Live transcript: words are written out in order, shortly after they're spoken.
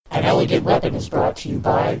Elegant Weapon is brought to you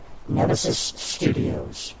by Nemesis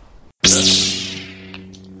Studios.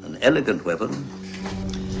 An elegant weapon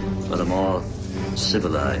for a more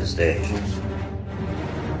civilized age.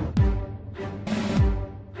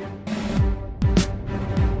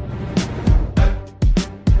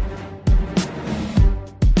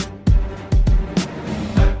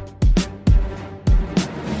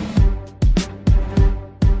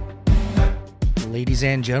 Ladies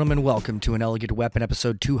and gentlemen, welcome to An Elegant Weapon,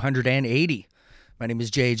 episode 280. My name is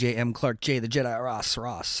J.M. Clark J, the Jedi Ross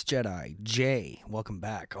Jedi J. Welcome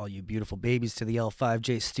back, all you beautiful babies, to the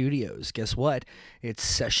L5J Studios. Guess what? It's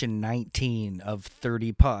session 19 of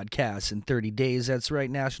 30 podcasts in 30 days. That's right,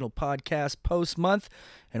 National Podcast Post Month.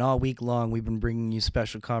 And all week long, we've been bringing you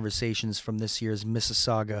special conversations from this year's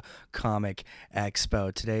Mississauga Comic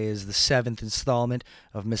Expo. Today is the 7th installment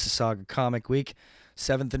of Mississauga Comic Week.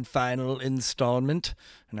 7th and final installment,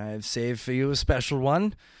 and I have saved for you a special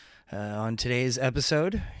one. On today's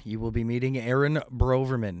episode, you will be meeting Aaron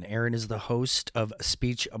Broverman. Aaron is the host of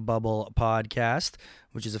Speech Bubble Podcast,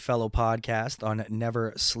 which is a fellow podcast on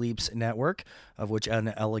Never Sleeps Network, of which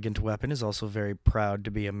An Elegant Weapon is also very proud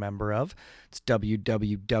to be a member of. It's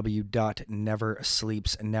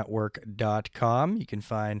www.neversleepsnetwork.com. You can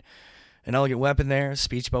find An Elegant Weapon there,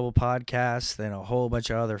 Speech Bubble Podcast, then a whole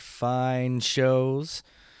bunch of other fine shows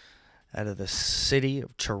out of the city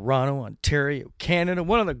of Toronto, Ontario, Canada,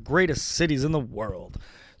 one of the greatest cities in the world.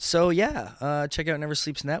 So yeah, check out Never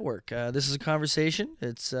Sleeps Network. This is a conversation.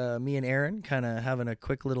 It's me and Aaron kind of having a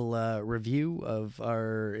quick little review of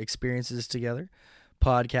our experiences together,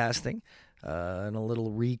 podcasting, and a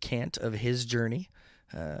little recant of his journey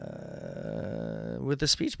with the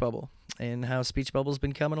Speech Bubble and how Speech Bubble's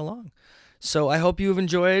been coming along. So I hope you've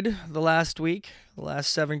enjoyed the last week, the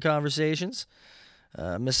last 7 conversations.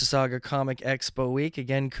 Mississauga Comic Expo week.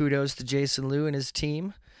 Again, kudos to Jason Liu and his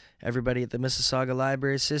team, everybody at the Mississauga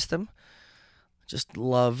Library System. Just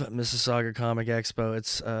love Mississauga Comic Expo.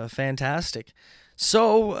 It's fantastic.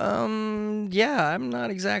 So, yeah, I'm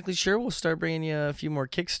not exactly sure. We'll start bringing you a few more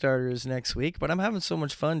Kickstarters next week, but I'm having so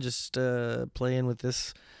much fun just playing with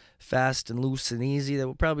this fast and loose and easy that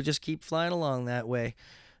we'll probably just keep flying along that way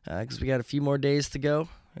because we got a few more days to go.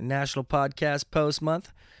 National Podcast Post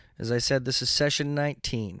Month. As I said, this is session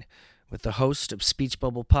 19 with the host of Speech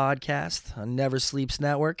Bubble Podcast on Never Sleeps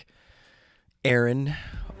Network, Aaron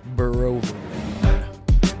Broverman.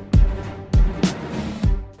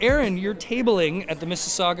 Aaron, you're tabling at the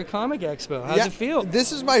Mississauga Comic Expo. How's it feel?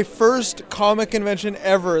 This is my first comic convention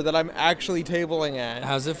ever that I'm actually tabling at.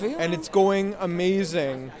 How's it feel? And it's going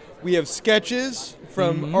amazing. We have sketches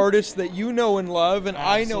from artists that you know and love, and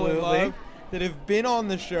I know and love, that have been on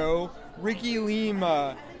the show. Ricky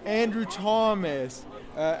Lima, Andrew Thomas,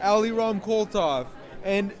 Ali Ram Koltov,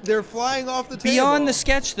 and they're flying off the table. Beyond the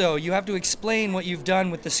sketch, though, you have to explain what you've done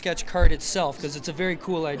with the sketch card itself, because it's a very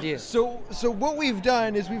cool idea. So what we've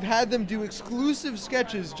done is we've had them do exclusive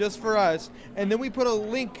sketches just for us, and then we put a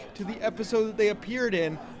link to the episode that they appeared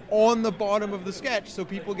in on the bottom of the sketch. So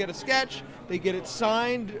people get a sketch, they get it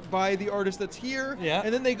signed by the artist that's here,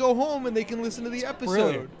 and then they go home and they can listen to the episode.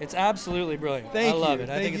 Brilliant. It's absolutely brilliant. Thank you. I love it.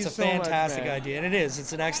 I Thank think it's you a so much, fantastic man. idea. And it is.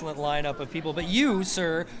 It's an excellent lineup of people. But you,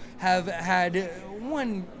 sir, have had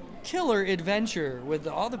one killer adventure with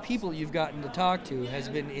all the people you've gotten to talk to has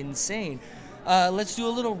been insane. Let's do a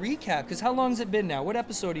little recap, because how long has it been now? What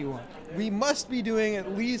episode are you on? We must be doing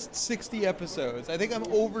at least 60 episodes. I think I'm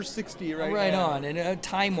over 60 right now. Right on. And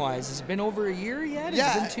time-wise, has it been over a year yet? Yeah,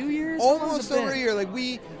 Has it been 2 years? How long has almost it been? over a year. Like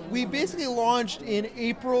we basically launched in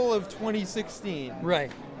April of 2016.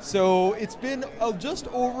 Right. So it's been just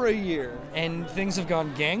over a year. And things have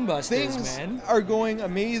gone gangbusters, Things man. are going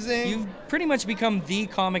amazing. You've pretty much become the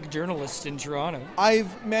comic journalist in Toronto.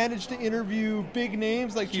 I've managed to interview big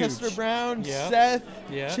names like Huge. Chester Brown, Yeah. Seth,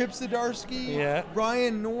 Yeah. Chip Zdarsky, Yeah.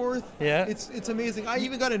 Ryan North. Yeah. It's amazing. I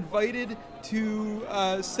even got invited to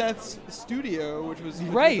Seth's studio, which was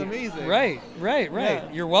amazing. Right. Yeah.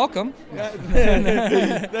 You're welcome.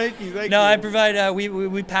 Thank you. No, I provide.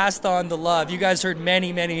 We passed on the love. You guys heard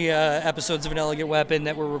many episodes of An Elegant Weapon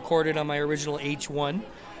that were recorded on my original H1.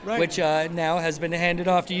 Right. Which now has been handed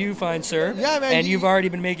off to you, fine sir. Yeah, man, And you've already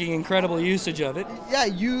been making incredible usage of it. Yeah,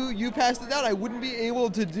 you passed it down. I wouldn't be able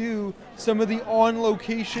to do some of the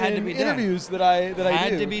on-location Had to be done. interviews that I do.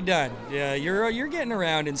 Had to be done. Yeah, you're getting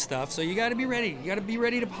around and stuff, so you got to be ready. You got to be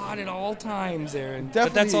ready to pod at all times, Aaron. But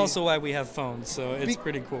that's Definitely. also why we have phones, so it's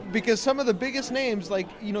pretty cool. Because some of the biggest names, like,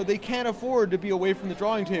 they can't afford to be away from the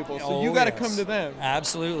drawing table, so you got to come to them.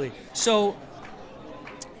 Absolutely. So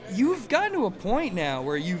you've gotten to a point now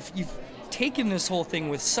where you've taken this whole thing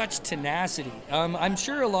with such tenacity. I'm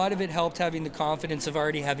sure a lot of it helped having the confidence of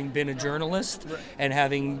already having been a journalist and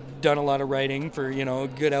having done a lot of writing for,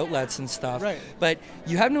 good outlets and stuff. Right. But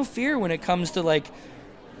you have no fear when it comes to, like,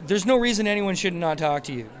 there's no reason anyone should not talk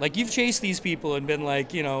to you. Like, you've chased these people and been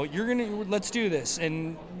like, let's do this.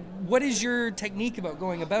 And what is your technique about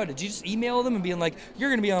going about it? Do you just email them and being like, you're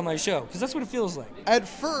going to be on my show? Because that's what it feels like. At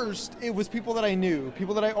first, it was people that I knew,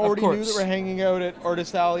 people that I already knew that were hanging out at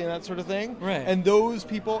Artist Alley and that sort of thing. Right. And those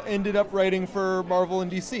people ended up writing for Marvel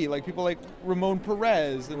and DC, like people like Ramon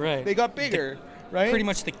Perez. And right. They got bigger. Right? Pretty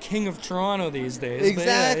much the king of Toronto these days.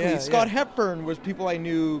 Exactly. Yeah, Scott Hepburn was people I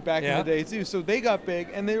knew back in the day too. So they got big,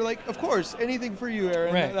 and they were like, "Of course, anything for you,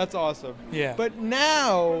 Aaron. Right. That's awesome." Yeah. But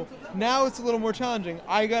now it's a little more challenging.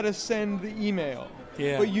 I gotta send the email.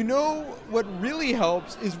 Yeah. But what really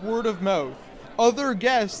helps is word of mouth. Other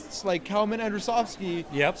guests like Kalman Androsovsky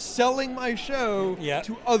selling my show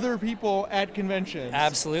to other people at conventions.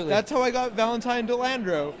 Absolutely. That's how I got Valentine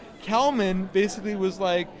Delandro. Kalman basically was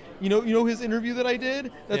like, you know his interview that I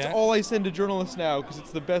did? That's all I send to journalists now because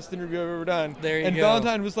it's the best interview I've ever done. There you go. And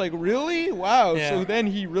Valentine was like, really? Wow. Yeah. So then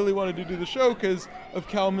he really wanted to do the show because of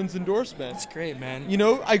Kalman's endorsement. That's great, man.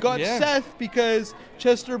 I got Seth because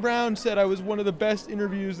Chester Brown said I was one of the best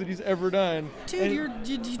interviews that he's ever done. Dude,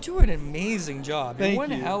 you do an amazing job. You're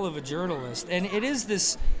one hell of a journalist. And it is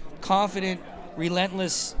this confident,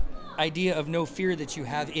 relentless idea of no fear that you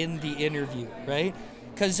have in the interview, right?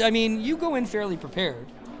 Because, you go in fairly prepared.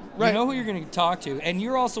 Right. You know who you're going to talk to, and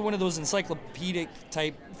you're also one of those encyclopedic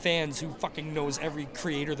type fans who fucking knows every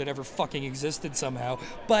creator that ever fucking existed somehow.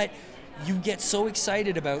 But you get so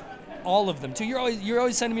excited about all of them too. You're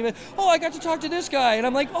always sending me, oh, I got to talk to this guy, and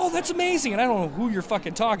I'm like, oh, that's amazing, and I don't know who you're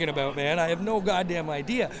fucking talking about, man. I have no goddamn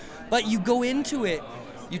idea. But you go into it,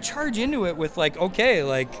 you charge into it with like, okay,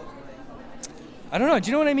 like, I don't know. Do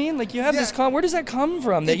you know what I mean? Like, you have this where does that come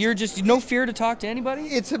from? That you're just no fear to talk to anybody?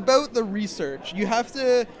 It's about the research. You have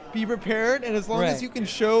to be prepared, and as long as you can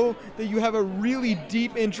show that you have a really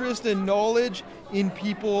deep interest and knowledge in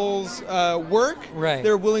people's work,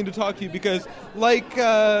 they're willing to talk to you. Because like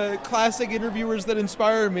classic interviewers that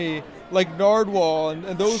inspire me, like Nardwuar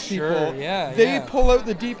and those people, they pull out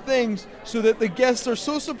the deep things so that the guests are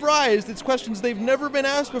so surprised it's questions they've never been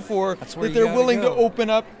asked before that they're willing to open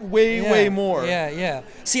up way more. Yeah.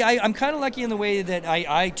 See, I'm kind of lucky in the way that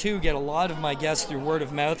I too get a lot of my guests through word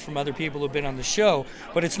of mouth from other people who've been on the show,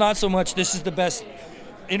 but it's not so much this is the best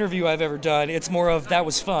interview I've ever done. It's more of that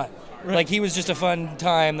was fun. Right. Like, he was just a fun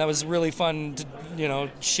time. That was really fun to,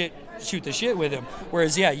 shoot the shit with him.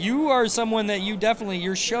 Whereas, you are someone that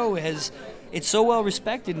your show it's so well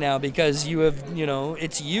respected now because you have,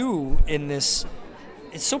 it's you in this.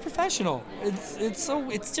 It's so professional.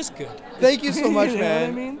 It's just good. Thank you so much, you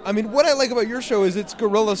man. Know what I mean? What I like about your show is it's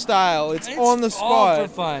guerrilla style. It's on the spot. All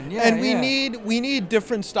for fun. Yeah, and we need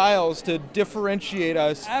different styles to differentiate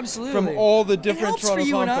us from all the different Toronto It helps for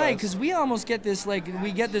you contests. and I because we almost get this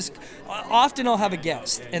often I'll have a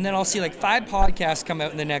guest and then I'll see like 5 podcasts come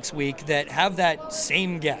out in the next week that have that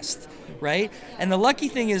same guest. Right? And the lucky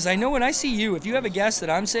thing is, I know when I see you, if you have a guest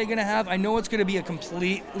that I'm say going to have, I know it's going to be a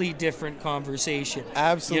completely different conversation.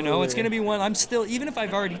 Absolutely. It's going to be one, I'm still, even if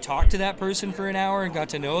I've already talked to that person for an hour and got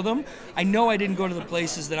to know them, I know I didn't go to the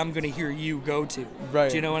places that I'm going to hear you go to.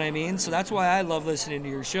 Right. Do you know what I mean? So that's why I love listening to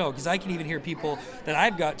your show, because I can even hear people that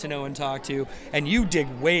I've got to know and talk to, and you dig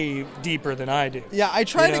way deeper than I do. Yeah, I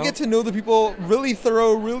try to get to know the people really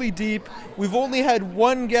thorough, really deep. We've only had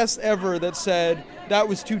one guest ever that said, that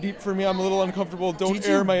was too deep for me. I'm a little uncomfortable. Don't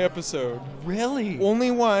air my episode. Really? Only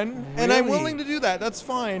one. And I'm willing to do that. That's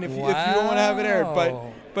fine if you don't want to have it aired.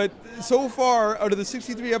 But so far, out of the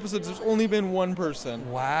 63 episodes, there's only been one person.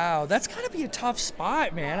 Wow. That's got to be a tough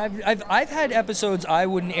spot, man. I've had episodes I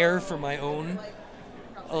wouldn't air for my own.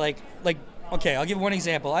 Okay, I'll give one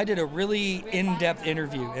example. I did a really in-depth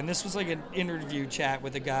interview, and this was like an interview chat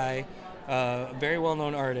with a guy, a very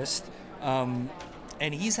well-known artist,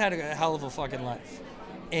 and he's had a hell of a fucking life.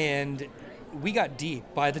 And we got deep.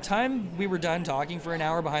 By the time we were done talking for an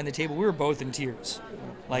hour behind the table, we were both in tears.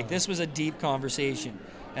 Like, this was a deep conversation.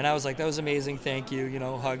 And I was like, that was amazing, thank you,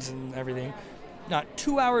 hugs and everything. Not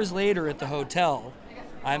 2 hours later at the hotel,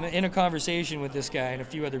 I'm in a conversation with this guy and a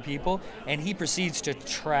few other people, and he proceeds to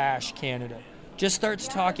trash Canada. Just starts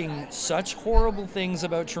talking such horrible things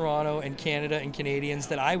about Toronto and Canada and Canadians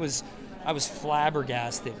that I was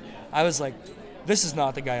flabbergasted. I was like, this is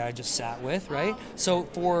not the guy I just sat with, right? So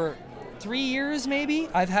for 3 years maybe,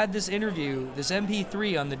 I've had this interview, this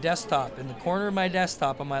MP3 on the desktop, in the corner of my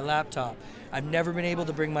desktop on my laptop. I've never been able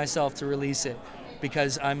to bring myself to release it.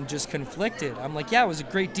 because I'm just conflicted. I'm like, yeah, it was a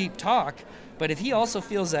great deep talk, but if he also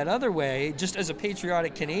feels that other way, just as a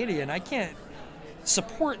patriotic Canadian, I can't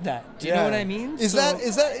support that. Do you know what I mean? Is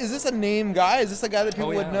this a name guy? Is this a guy that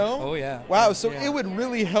people would know? Oh yeah. Wow. So it would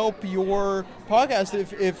really help your podcast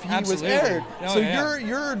if he was aired. Oh, so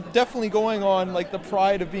you're definitely going on like the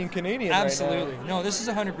pride of being Canadian. Absolutely. Right now. No, this is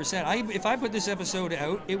 100%. If I put this episode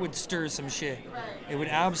out, it would stir some shit. It would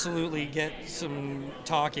absolutely get some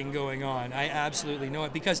talking going on. I absolutely know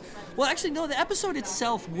it because, well, actually, no, the episode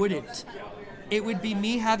itself wouldn't. It would be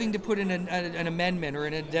me having to put in an amendment or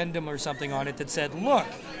an addendum or something on it that said, look,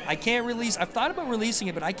 I can't release, I've thought about releasing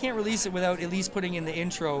it, but I can't release it without at least putting in the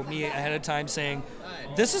intro, me ahead of time saying,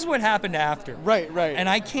 this is what happened after. Right. And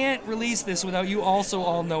I can't release this without you also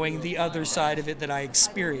all knowing the other side of it that I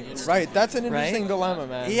experienced. Right, that's an interesting dilemma,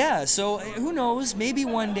 man. Yeah, so who knows, maybe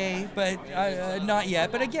one day, but not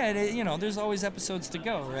yet. But again, there's always episodes to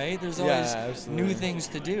go, right? There's always new things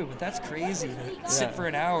to do, but that's crazy to sit for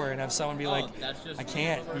an hour and have someone be like, you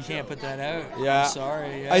can't put that out. Yeah. I'm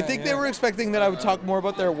sorry. I think they were expecting that I would talk more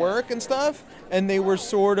about their work and stuff, and they were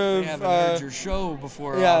sort of... They haven't heard your show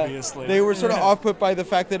before, obviously. They were sort of off-put by the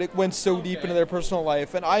fact that it went so deep into their personal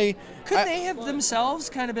life, and Could they have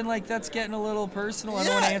themselves kind of been like, that's getting a little personal, I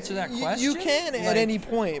don't want to answer that question? You can at any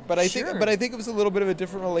point, but I think it was a little bit of a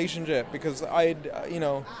different relationship because we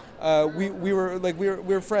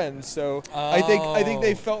were friends, so I think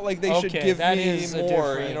they felt like they should give me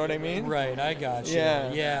more. You know what I mean? Right, I got you.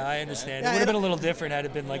 Yeah, I understand. It would have been a little different had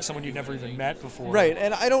it been like someone you'd never even met before. Right,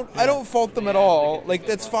 and I don't fault them at all. Like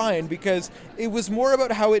that's fine because it was more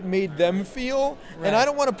about how it made them feel, and I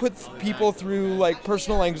don't want to put people through like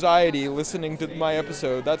personal anxiety listening to my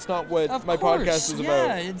episode. That's not what my podcast is about.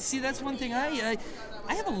 Yeah, and see, that's one thing I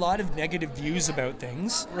have a lot of negative views about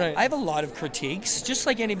things. Right. I have a lot of critiques, just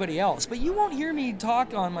like anybody else. But you won't hear me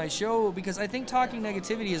talk on my show because I think talking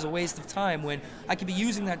negativity is a waste of time when I could be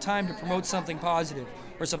using that time to promote something positive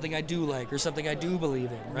or something I do like or something I do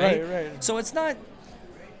believe in, right? Right. So it's not...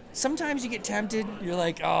 Sometimes you get tempted. You're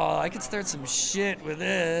like, oh, I could start some shit with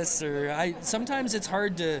this. Or sometimes it's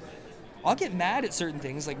hard to... I'll get mad at certain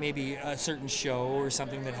things, like maybe a certain show or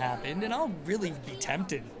something that happened, and I'll really be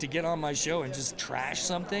tempted to get on my show and just trash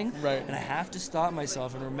something. Right. And I have to stop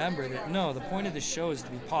myself and remember that, no, the point of the show is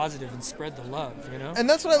to be positive and spread the love, you know? And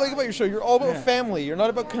that's what I like about your show. You're all about family. You're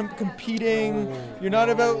not about competing. You're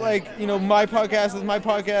not about, my podcast is my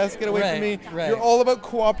podcast, get away from me. Right. You're all about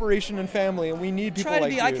cooperation and family, and we need people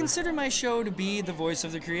like you. I consider my show to be the voice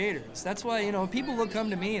of the creators. That's why, people will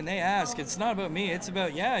come to me and they ask, it's not about me, it's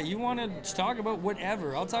about, you want to talk about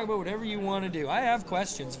whatever. I'll talk about whatever you want to do. I have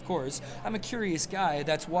questions, of course. I'm a curious guy.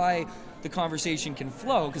 That's why the conversation can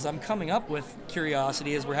flow, because I'm coming up with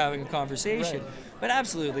curiosity as we're having a conversation. Right. But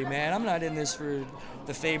absolutely, man, I'm not in this for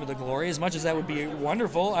the fame or the glory, as much as that would be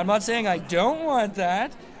wonderful. I'm not saying I don't want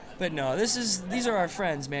that. But no, these are our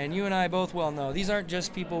friends, man. You and I both well know. These aren't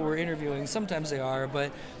just people we're interviewing. Sometimes they are,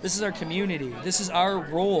 but this is our community. This is our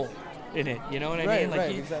role in it. You know what I mean?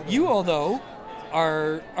 Right, exactly. You, although,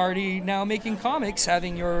 are already now making comics,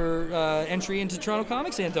 having your entry into Toronto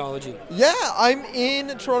Comics Anthology. Yeah, I'm in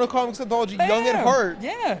Toronto Comics Anthology, Young at Heart.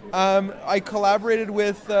 Yeah. I collaborated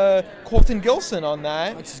with Colton Gilson on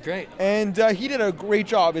that. Which is great. And he did a great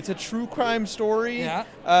job. It's a true crime story. Yeah.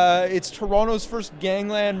 It's Toronto's first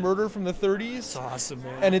gangland murder from the 30s. It's awesome,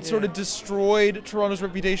 man. And it sort of destroyed Toronto's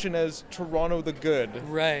reputation as Toronto the Good.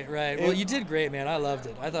 Right. Well, you did great, man. I loved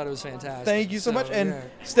it. I thought it was fantastic. Thank you so much. And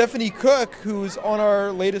Stephanie Cook, who's on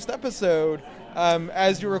our latest episode,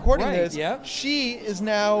 as you're recording this, she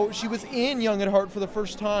was in Young at Heart for the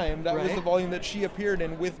first time. That was the volume that she appeared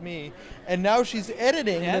in with me, and now she's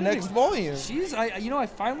editing the next volume. I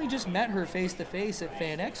finally just met her face to face at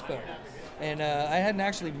Fan Expo, and I hadn't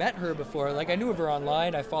actually met her before. Like, I knew of her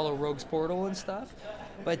online. I follow Rogue's Portal and stuff,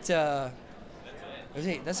 but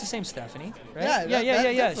that's the same Stephanie, right? Yeah.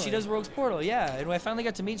 Definitely. She does Rogue's Portal, and when I finally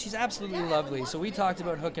got to meet, she's absolutely lovely. So we talked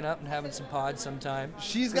about hooking up and having some pods sometime.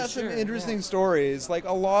 She's got some interesting stories, like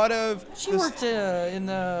a lot of... She worked in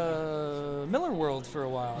the Miller World for a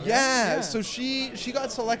while. Yeah, so she got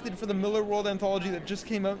selected for the Miller World Anthology that just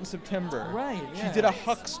came out in September. Right, She did a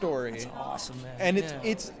Huck story. That's awesome, man. And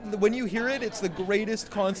it's when you hear it, it's the greatest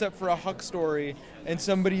concept for a Huck story and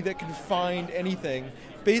somebody that can find anything.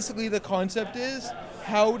 Basically, the concept is,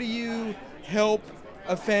 how do you help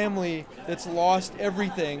a family that's lost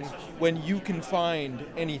everything when you can find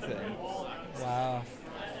anything? Wow.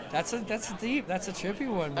 That's a deep. That's a trippy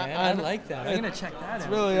one, man. I like that. I'm gonna check that out. It's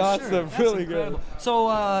really for awesome. Sure. That's Really incredible. good.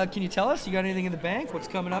 So, can you tell us? You got anything in the bank? What's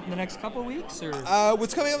coming up in the next couple of weeks? Or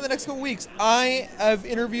What's coming up in the next couple weeks? I have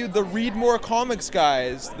interviewed the Read More Comics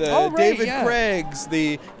guys, the Oh, right, David yeah. Craigs,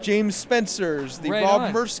 the James Spencers, the Right Rob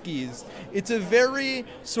on. Murskys. It's a very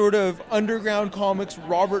sort of underground comics,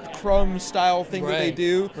 Robert Crumb style thing that they Right,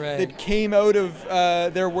 do right. that came out of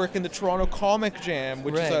their work in the Toronto Comic Jam,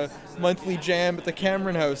 which is Right. a monthly jam at the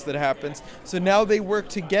Cameron House that happens. So now they work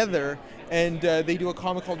together. And they do a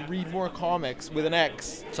comic called Read More Comics with an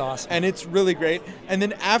X. It's awesome. And it's really great. And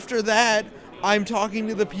then after that, I'm talking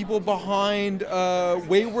to the people behind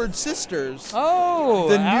Wayward Sisters. oh,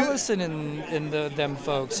 the new- Allison and them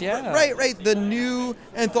folks. Yeah. Right. The new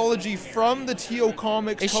anthology from the T.O.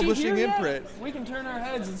 Comics Is she publishing here yet? imprint. We can turn our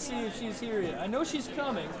heads and see if she's here yet. I know she's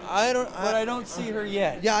coming, I but I don't see her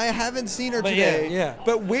yet. Yeah, I haven't seen her But today. yeah.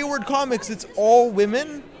 But Wayward Comics, it's all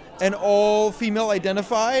women and all female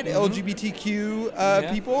identified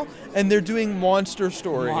LGBTQ people, and they're doing monster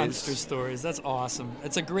stories. Monster stories. That's awesome.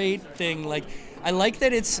 It's a great thing. Like, I like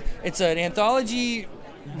that it's an anthology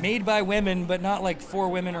made by women, but not like for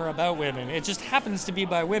women or about women. It just happens to be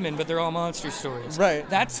by women, but they're all monster stories. Right.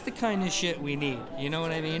 That's the kind of shit we need. You know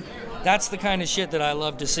what I mean? That's the kind of shit that I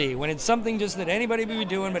love to see. When it's something just that anybody would be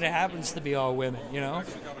doing, but it happens to be all women. You know?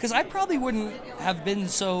 Because I probably wouldn't have been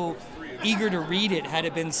so eager to read it had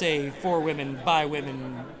it been, say, for women, by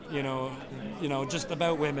women, you know, just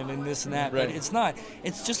about women and this and that. Right. But it's not.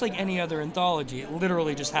 It's just like any other anthology. It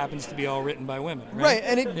literally just happens to be all written by women. Right, Right,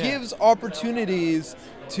 and it Yeah. gives opportunities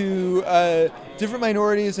to different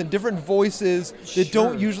minorities and different voices that Sure.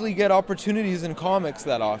 don't usually get opportunities in comics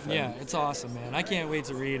that often. Yeah, it's awesome, man. I can't wait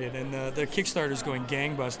to read it. And the Kickstarter's going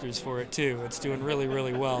gangbusters for it, too. It's doing really,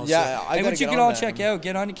 really well. Yeah, so, I and gotta what you get can on all that. check out,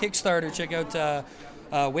 get on to Kickstarter, check out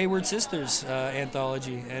Wayward Sisters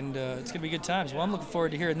anthology, and it's going to be good times. Well, I'm looking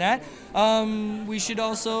forward to hearing that. We should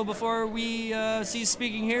also, before we cease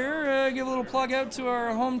speaking here, give a little plug out to our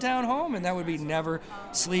hometown home, and that would be Never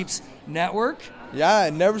Sleeps Network. Yeah,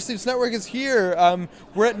 Never Sleeps Network is here.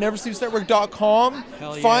 We're at neversleepsnetwork.com.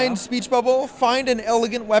 Hell yeah. Find Speech Bubble, find An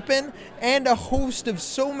Elegant Weapon, and a host of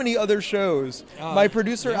so many other shows. My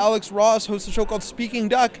producer, yeah. Alex Ross, hosts a show called Speaking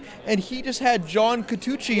Duck, and he just had John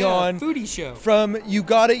Catucci Yeah, on foodie show. from You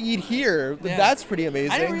Gotta Eat Here. Yeah. That's pretty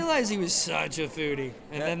amazing. I didn't realize he was such a foodie.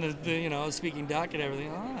 And then the Speaking Duck and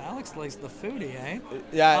everything. Oh, Alex likes the foodie, eh?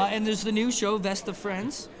 Yeah. And there's the new show, Best of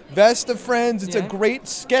Friends. Best of Friends. It's a Yeah. great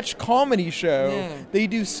sketch comedy show. Yeah. They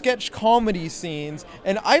do sketch comedy scenes,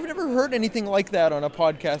 and I've never heard anything like that on a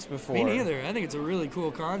podcast before. Me neither. I think it's a really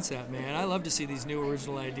cool concept, man. I love to see these new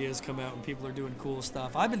original ideas come out and people are doing cool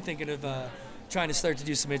stuff. I've been thinking of trying to start to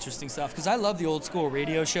do some interesting stuff because I love the old school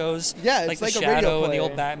radio shows. Yeah, like it's the like a Shadow radio and the play.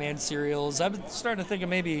 old Batman serials. I've been starting to think of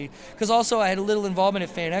maybe because also I had a little involvement at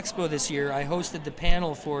Fan Expo this year. I hosted the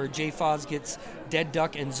panel for Jay Fosgitt's Dead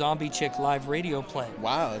Duck and Zombie Chick live radio play.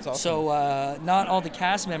 Wow, that's awesome. So not all the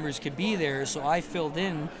cast members could be there, so I filled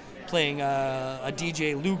in playing a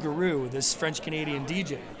DJ Lou Garou, this French-Canadian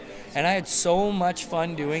DJ. And I had so much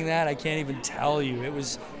fun doing that, I can't even tell you. It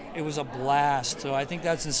was a blast. So I think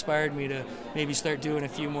that's inspired me to maybe start doing a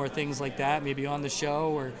few more things like that, maybe on the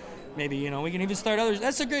show, or maybe, we can even start others.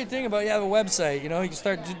 That's the great thing about you have a website, you can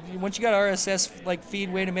start, once you got RSS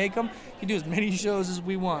feed way to make them, you can do as many shows as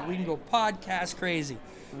we want. We can go podcast crazy.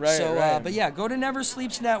 Right, So, right. but yeah, go to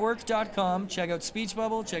neversleepsnetwork.com, check out Speech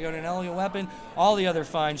Bubble, check out An Elegant Weapon, all the other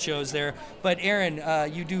fine shows there. But Aaron,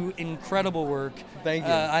 you do incredible work. Thank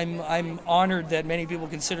you. I'm honored that many people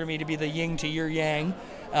consider me to be the yin to your yang.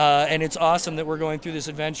 And it's awesome that we're going through this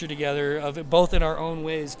adventure together, of both in our own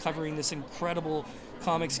ways, covering this incredible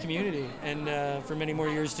comics community. And for many more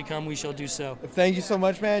years to come, we shall do so. Thank you so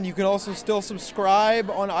much, man. You can also still subscribe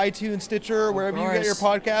on iTunes, Stitcher, wherever you get your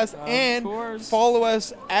podcast, and course. follow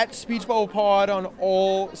us at Speech Bubble Pod on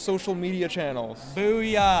all social media channels.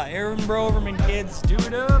 Booyah! Aaron Broverman, kids, do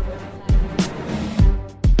it up!